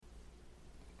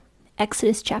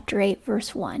Exodus chapter 8,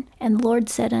 verse 1. And the Lord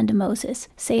said unto Moses,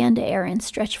 Say unto Aaron,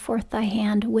 Stretch forth thy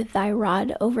hand with thy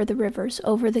rod over the rivers,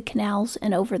 over the canals,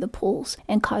 and over the pools,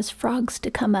 and cause frogs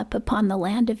to come up upon the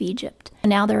land of Egypt.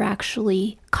 And now they're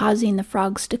actually causing the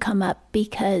frogs to come up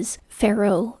because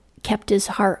Pharaoh kept his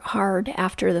heart hard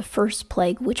after the first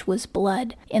plague, which was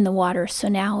blood in the water. So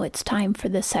now it's time for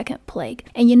the second plague.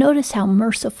 And you notice how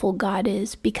merciful God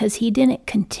is, because he didn't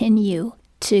continue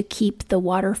to keep the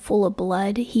water full of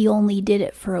blood. He only did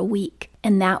it for a week.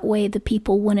 And that way the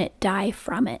people wouldn't die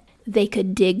from it. They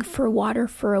could dig for water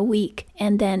for a week,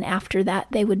 and then after that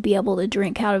they would be able to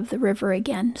drink out of the river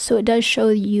again. So it does show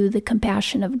you the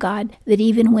compassion of God, that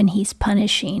even when he's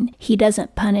punishing, he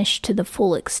doesn't punish to the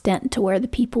full extent to where the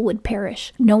people would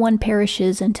perish. No one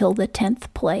perishes until the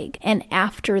 10th plague. And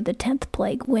after the 10th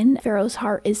plague, when Pharaoh's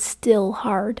heart is still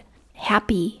hard,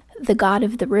 Happy, the god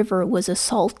of the river, was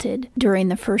assaulted during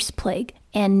the first plague.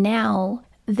 And now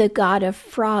the god of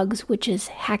frogs, which is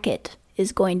Heket,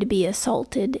 is going to be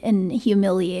assaulted and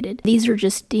humiliated. These are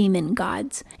just demon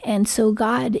gods. And so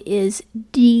God is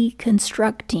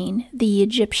deconstructing the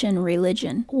Egyptian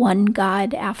religion, one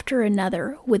god after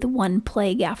another, with one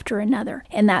plague after another.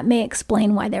 And that may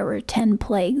explain why there were 10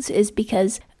 plagues, is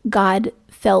because God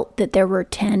felt that there were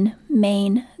 10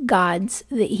 main gods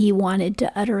that he wanted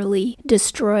to utterly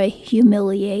destroy,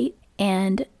 humiliate,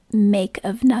 and make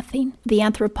of nothing. The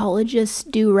anthropologists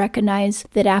do recognize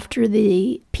that after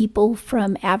the people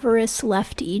from Avaris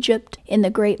left Egypt in the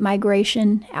Great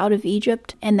Migration out of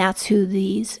Egypt, and that's who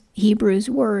these Hebrews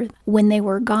were, when they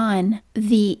were gone,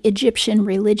 the Egyptian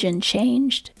religion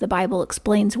changed. The Bible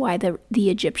explains why the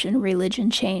Egyptian religion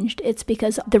changed. It's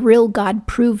because the real God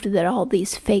proved that all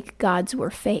these fake gods were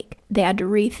fake. They had to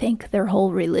rethink their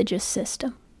whole religious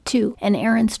system. 2. And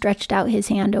Aaron stretched out his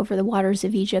hand over the waters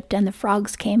of Egypt, and the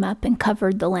frogs came up and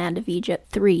covered the land of Egypt.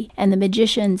 3. And the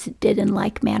magicians did in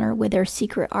like manner with their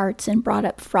secret arts, and brought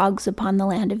up frogs upon the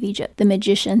land of Egypt. The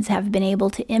magicians have been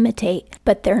able to imitate,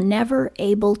 but they're never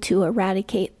able to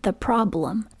eradicate the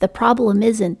problem. The problem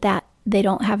isn't that they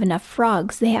don't have enough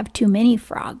frogs, they have too many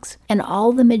frogs. And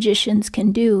all the magicians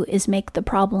can do is make the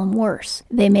problem worse.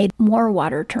 They made more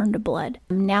water turn to blood.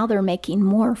 Now they're making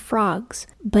more frogs,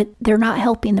 but they're not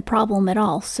helping the problem at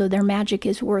all, so their magic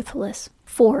is worthless.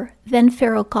 4. Then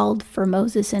Pharaoh called for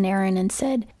Moses and Aaron and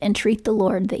said, Entreat the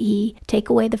Lord that he take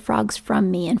away the frogs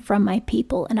from me and from my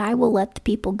people, and I will let the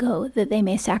people go, that they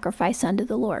may sacrifice unto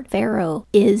the Lord. Pharaoh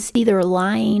is either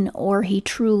lying or he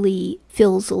truly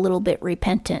feels a little bit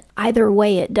repentant. Either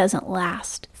way, it doesn't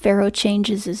last. Pharaoh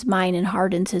changes his mind and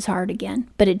hardens his heart again.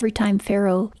 But every time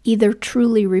Pharaoh either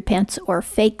truly repents or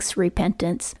fakes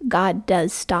repentance, God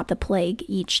does stop the plague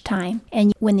each time.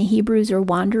 And when the Hebrews are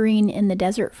wandering in the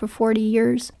desert for 40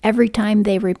 years, every time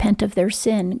they repent of their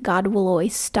sin, God will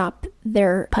always stop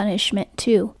their punishment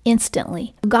too,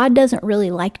 instantly. God doesn't really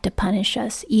like to punish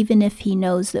us, even if he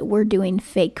knows that we're doing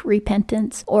fake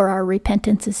repentance or our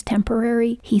repentance is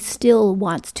temporary. He still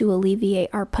wants to alleviate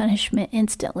our punishment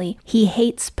instantly. He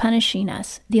hates punishing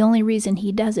us. The only reason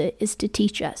he does it is to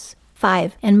teach us.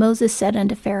 5. And Moses said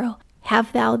unto Pharaoh,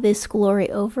 Have thou this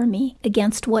glory over me?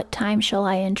 Against what time shall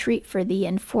I entreat for thee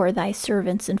and for thy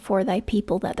servants and for thy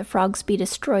people, that the frogs be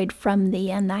destroyed from thee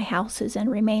and thy houses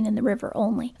and remain in the river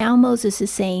only? Now Moses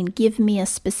is saying, give me a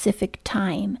specific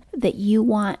time that you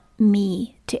want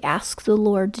me to ask the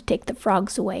Lord to take the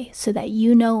frogs away, so that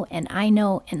you know and I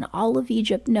know and all of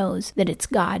Egypt knows that it's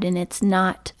God and it's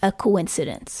not a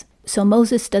coincidence. So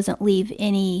Moses doesn't leave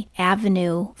any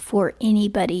avenue for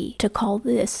anybody to call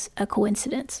this a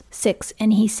coincidence. 6.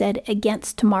 And he said,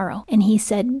 Against tomorrow. And he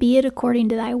said, Be it according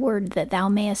to thy word, that thou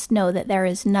mayest know that there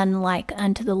is none like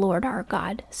unto the Lord our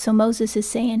God. So Moses is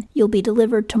saying, you'll be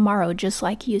delivered tomorrow, just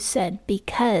like you said,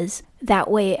 because that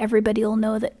way everybody will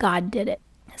know that God did it.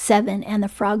 7. And the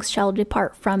frogs shall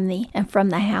depart from thee, and from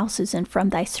thy houses, and from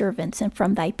thy servants, and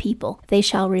from thy people. They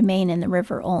shall remain in the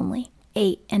river only.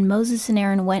 8. And Moses and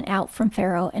Aaron went out from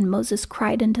Pharaoh, and Moses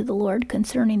cried unto the Lord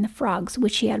concerning the frogs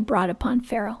which he had brought upon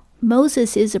Pharaoh.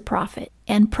 Moses is a prophet,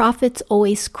 and prophets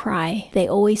always cry, they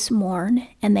always mourn,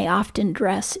 and they often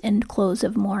dress in clothes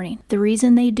of mourning. The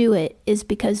reason they do it is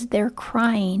because they're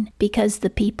crying because the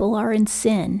people are in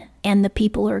sin, and the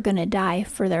people are going to die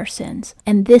for their sins.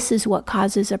 And this is what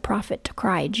causes a prophet to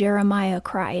cry. Jeremiah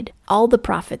cried. All the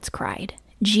prophets cried.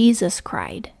 Jesus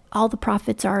cried. All the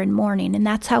prophets are in mourning, and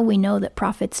that's how we know that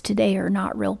prophets today are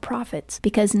not real prophets.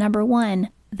 Because number one,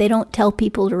 they don't tell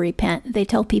people to repent. They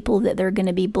tell people that they're going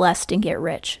to be blessed and get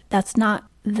rich. That's not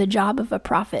the job of a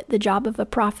prophet. The job of a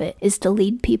prophet is to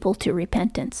lead people to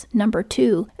repentance. Number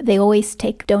 2, they always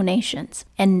take donations.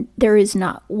 And there is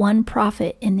not one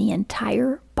prophet in the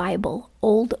entire Bible,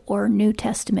 Old or New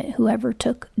Testament, who ever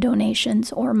took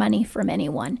donations or money from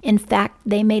anyone. In fact,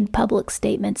 they made public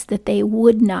statements that they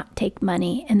would not take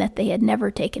money and that they had never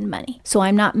taken money. So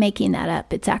I'm not making that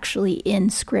up. It's actually in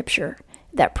Scripture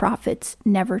that prophets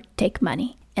never take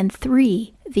money. And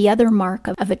 3, the other mark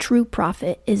of a true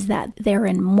prophet is that they're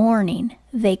in mourning.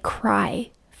 They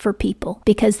cry for people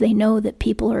because they know that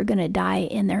people are going to die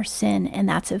in their sin, and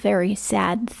that's a very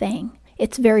sad thing.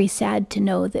 It's very sad to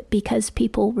know that because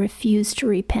people refuse to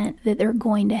repent, that they're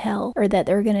going to hell, or that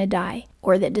they're going to die,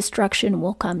 or that destruction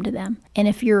will come to them. And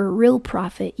if you're a real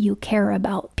prophet, you care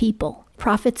about people.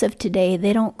 Prophets of today,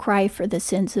 they don't cry for the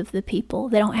sins of the people.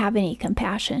 They don't have any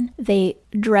compassion. They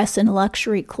dress in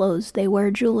luxury clothes. They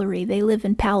wear jewelry. They live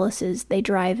in palaces. They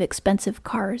drive expensive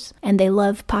cars. And they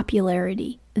love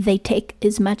popularity. They take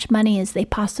as much money as they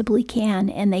possibly can,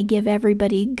 and they give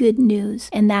everybody good news.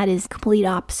 And that is complete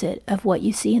opposite of what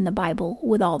you see in the Bible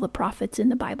with all the prophets in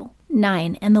the Bible.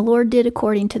 9, and the Lord did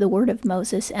according to the word of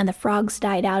Moses, and the frogs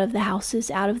died out of the houses,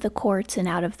 out of the courts, and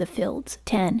out of the fields.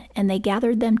 10, and they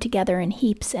gathered them together in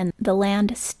heaps, and the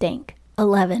land stank.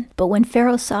 11, but when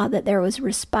Pharaoh saw that there was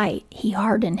respite, he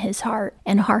hardened his heart,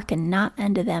 and hearkened not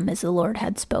unto them as the Lord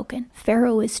had spoken.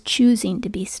 Pharaoh is choosing to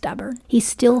be stubborn. He's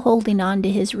still holding on to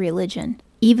his religion.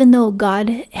 Even though God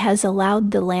has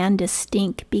allowed the land to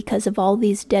stink because of all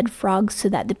these dead frogs so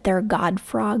that their god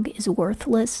frog is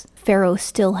worthless, Pharaoh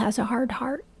still has a hard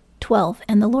heart. 12,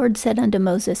 and the Lord said unto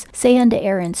Moses, Say unto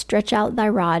Aaron, Stretch out thy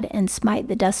rod, and smite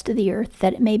the dust of the earth,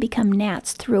 that it may become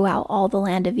gnats throughout all the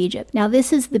land of Egypt. Now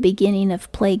this is the beginning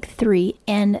of plague 3,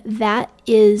 and that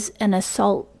is an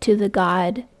assault to the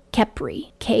god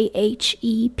Khepri, Khepri,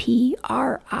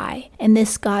 and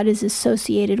this god is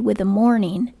associated with the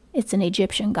morning. It's an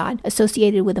Egyptian god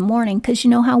associated with the morning, because you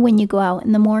know how when you go out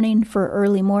in the morning for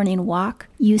early morning walk,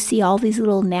 you see all these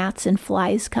little gnats and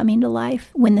flies coming to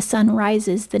life? When the sun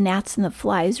rises, the gnats and the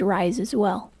flies rise as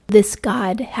well. This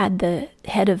god had the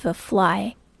head of a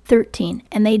fly. 13,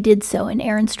 and they did so, and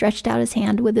Aaron stretched out his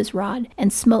hand with his rod,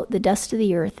 and smote the dust of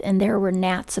the earth, and there were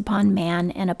gnats upon man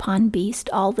and upon beast.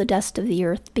 All the dust of the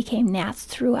earth became gnats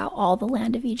throughout all the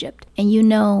land of Egypt. And you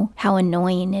know how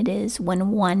annoying it is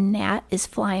when one gnat is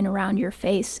flying around your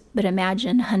face, but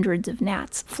imagine hundreds of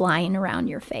gnats flying around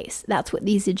your face. That's what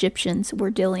these Egyptians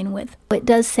were dealing with. It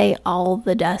does say all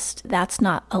the dust. That's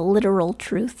not a literal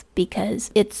truth,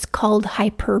 because it's called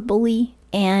hyperbole,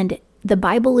 and the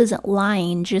Bible isn't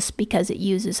lying just because it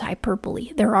uses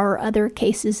hyperbole. There are other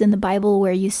cases in the Bible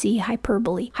where you see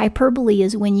hyperbole. Hyperbole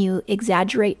is when you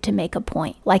exaggerate to make a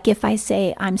point. Like if I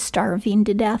say I'm starving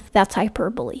to death, that's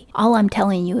hyperbole. All I'm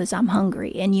telling you is I'm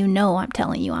hungry, and you know I'm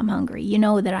telling you I'm hungry. You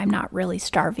know that I'm not really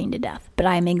starving to death, but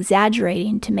I'm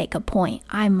exaggerating to make a point.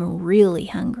 I'm really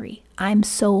hungry. I'm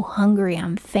so hungry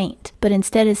I'm faint. But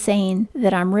instead of saying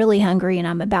that I'm really hungry and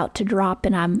I'm about to drop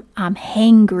and I'm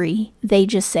hangry, they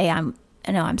just say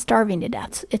I'm starving to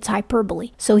death. It's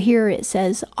hyperbole. So here it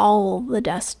says all the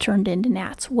dust turned into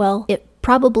gnats. Well, it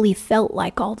probably felt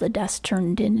like all the dust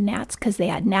turned into gnats because they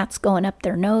had gnats going up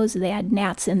their nose, they had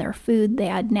gnats in their food, they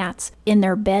had gnats in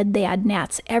their bed, they had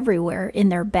gnats everywhere in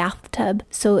their bathtub.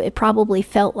 So it probably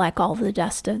felt like all the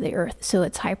dust of the earth. So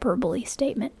it's hyperbole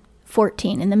statement.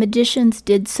 14, and the magicians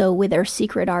did so with their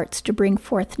secret arts to bring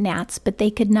forth gnats, but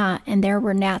they could not, and there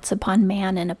were gnats upon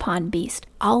man and upon beast.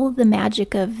 All of the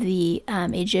magic of the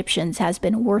Egyptians has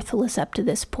been worthless up to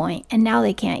this point, and now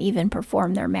they can't even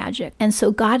perform their magic. And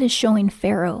so God is showing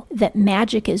Pharaoh that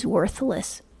magic is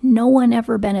worthless. No one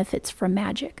ever benefits from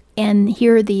magic. And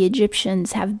here the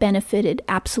Egyptians have benefited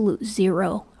absolute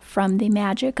zero from the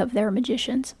magic of their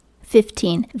magicians.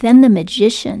 15, then the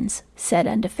magicians said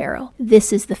unto Pharaoh,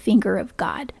 This is the finger of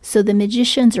God. So the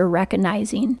magicians are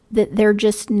recognizing that they're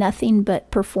just nothing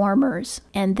but performers,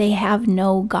 and they have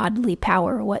no godly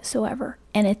power whatsoever.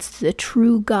 And it's the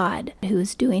true God who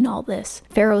is doing all this.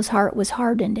 Pharaoh's heart was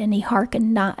hardened, and he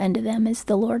hearkened not unto them as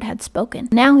the Lord had spoken.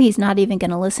 Now he's not even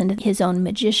going to listen to his own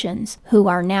magicians, who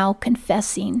are now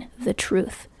confessing the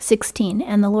truth. 16,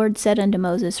 and the Lord said unto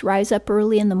Moses, Rise up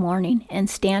early in the morning, and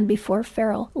stand before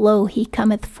Pharaoh. Lo, he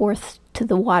cometh forth to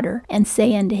the water, and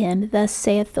say unto him, Thus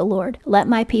saith the Lord, Let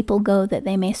my people go, that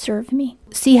they may serve me.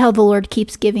 See how the Lord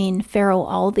keeps giving Pharaoh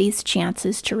all these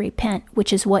chances to repent,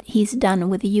 which is what he's done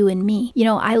with you and me.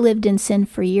 I lived in sin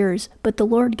for years, but the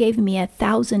Lord gave me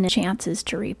 1,000 chances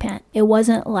to repent. It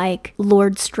wasn't like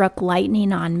Lord struck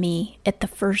lightning on me at the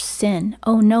first sin.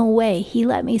 Oh, no way. He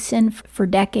let me sin for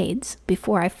decades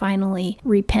before I finally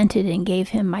repented and gave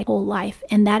him my whole life.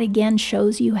 And that again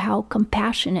shows you how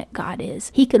compassionate God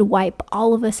is. He could wipe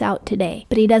all of us out today,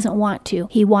 but he doesn't want to.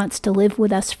 He wants to live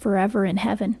with us forever in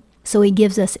heaven. So he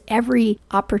gives us every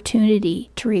opportunity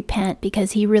to repent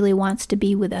because he really wants to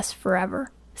be with us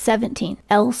forever. 17.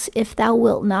 Else, if thou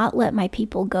wilt not let my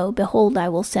people go, behold, I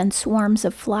will send swarms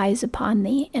of flies upon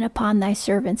thee, and upon thy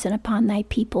servants, and upon thy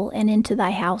people, and into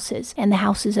thy houses. And the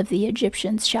houses of the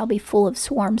Egyptians shall be full of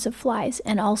swarms of flies,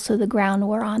 and also the ground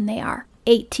whereon they are.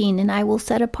 18. And I will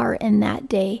set apart in that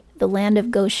day the land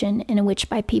of Goshen, in which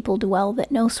my people dwell,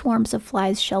 that no swarms of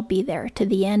flies shall be there, to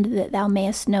the end that thou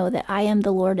mayest know that I am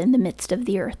the Lord in the midst of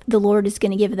the earth. The Lord is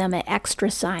going to give them an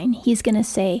extra sign. He's going to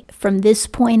say, from this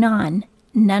point on,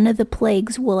 none of the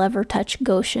plagues will ever touch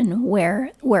Goshen,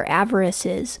 where avarice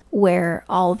is, where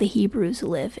all the Hebrews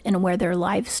live, and where their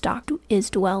livestock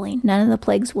is dwelling. None of the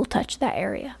plagues will touch that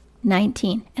area.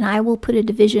 19. And I will put a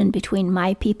division between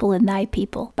my people and thy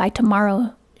people. By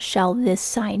tomorrow shall this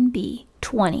sign be.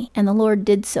 20. And the Lord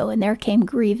did so, and there came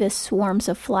grievous swarms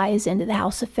of flies into the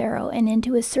house of Pharaoh, and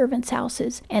into his servants'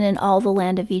 houses, and in all the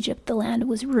land of Egypt the land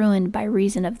was ruined by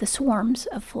reason of the swarms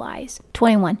of flies.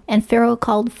 21. And Pharaoh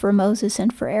called for Moses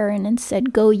and for Aaron, and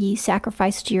said, Go ye,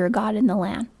 sacrifice to your God in the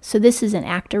land. So this is an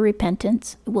act of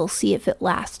repentance. We'll see if it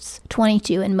lasts.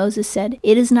 22. And Moses said,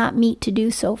 It is not meet to do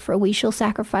so, for we shall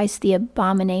sacrifice the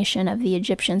abomination of the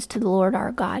Egyptians to the Lord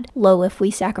our God. Lo, if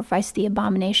we sacrifice the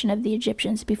abomination of the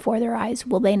Egyptians before their eyes,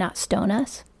 will they not stone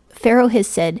us? Pharaoh has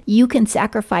said, you can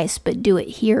sacrifice, but do it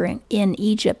here in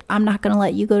Egypt. I'm not going to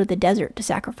let you go to the desert to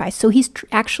sacrifice. So he's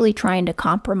actually trying to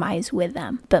compromise with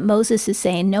them. But Moses is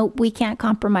saying, nope, we can't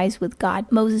compromise with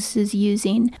God. Moses is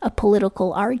using a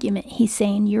political argument. He's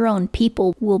saying, your own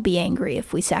people will be angry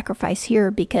if we sacrifice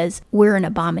here because we're an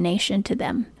abomination to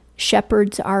them.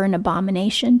 Shepherds are an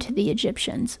abomination to the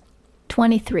Egyptians.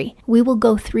 23. We will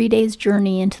go 3 days'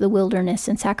 journey into the wilderness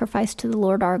and sacrifice to the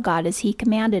Lord our God as he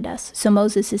commanded us. So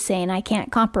Moses is saying, I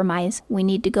can't compromise. We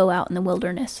need to go out in the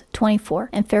wilderness. 24.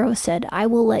 And Pharaoh said, I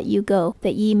will let you go,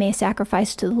 that ye may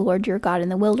sacrifice to the Lord your God in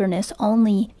the wilderness.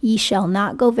 Only ye shall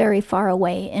not go very far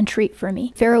away. Entreat for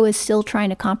me. Pharaoh is still trying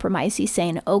to compromise. He's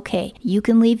saying, okay, you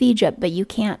can leave Egypt, but you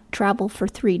can't travel for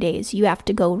 3 days. You have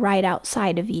to go right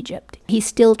outside of Egypt. He's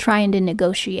still trying to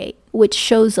negotiate, which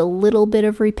shows a little bit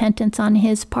of repentance on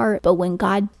his part. But when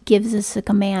God gives us a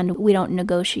command, we don't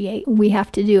negotiate. We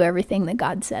have to do everything that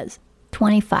God says.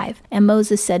 25. And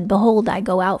Moses said, Behold, I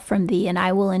go out from thee, and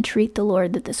I will entreat the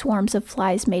Lord that the swarms of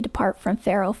flies may depart from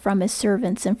Pharaoh, from his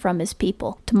servants, and from his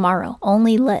people tomorrow.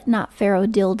 Only let not Pharaoh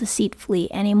deal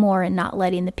deceitfully any more in not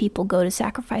letting the people go to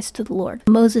sacrifice to the Lord.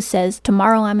 Moses says,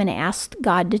 tomorrow I'm going to ask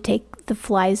God to take the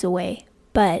flies away.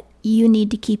 But you need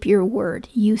to keep your word.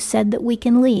 You said that we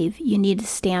can leave. You need to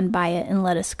stand by it and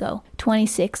let us go.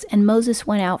 26. And Moses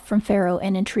went out from Pharaoh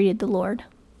and entreated the Lord.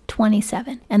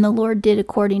 27. And the Lord did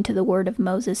according to the word of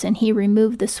Moses, and he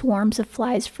removed the swarms of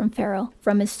flies from Pharaoh,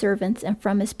 from his servants, and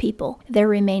from his people. There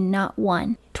remained not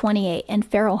one. 28. And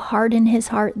Pharaoh hardened his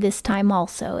heart this time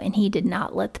also, and he did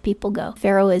not let the people go.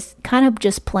 Pharaoh is kind of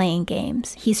just playing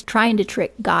games. He's trying to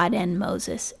trick God and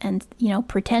Moses and,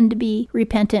 pretend to be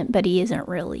repentant, but he isn't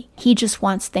really. He just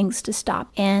wants things to stop.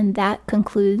 And that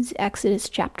concludes Exodus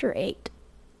chapter 8.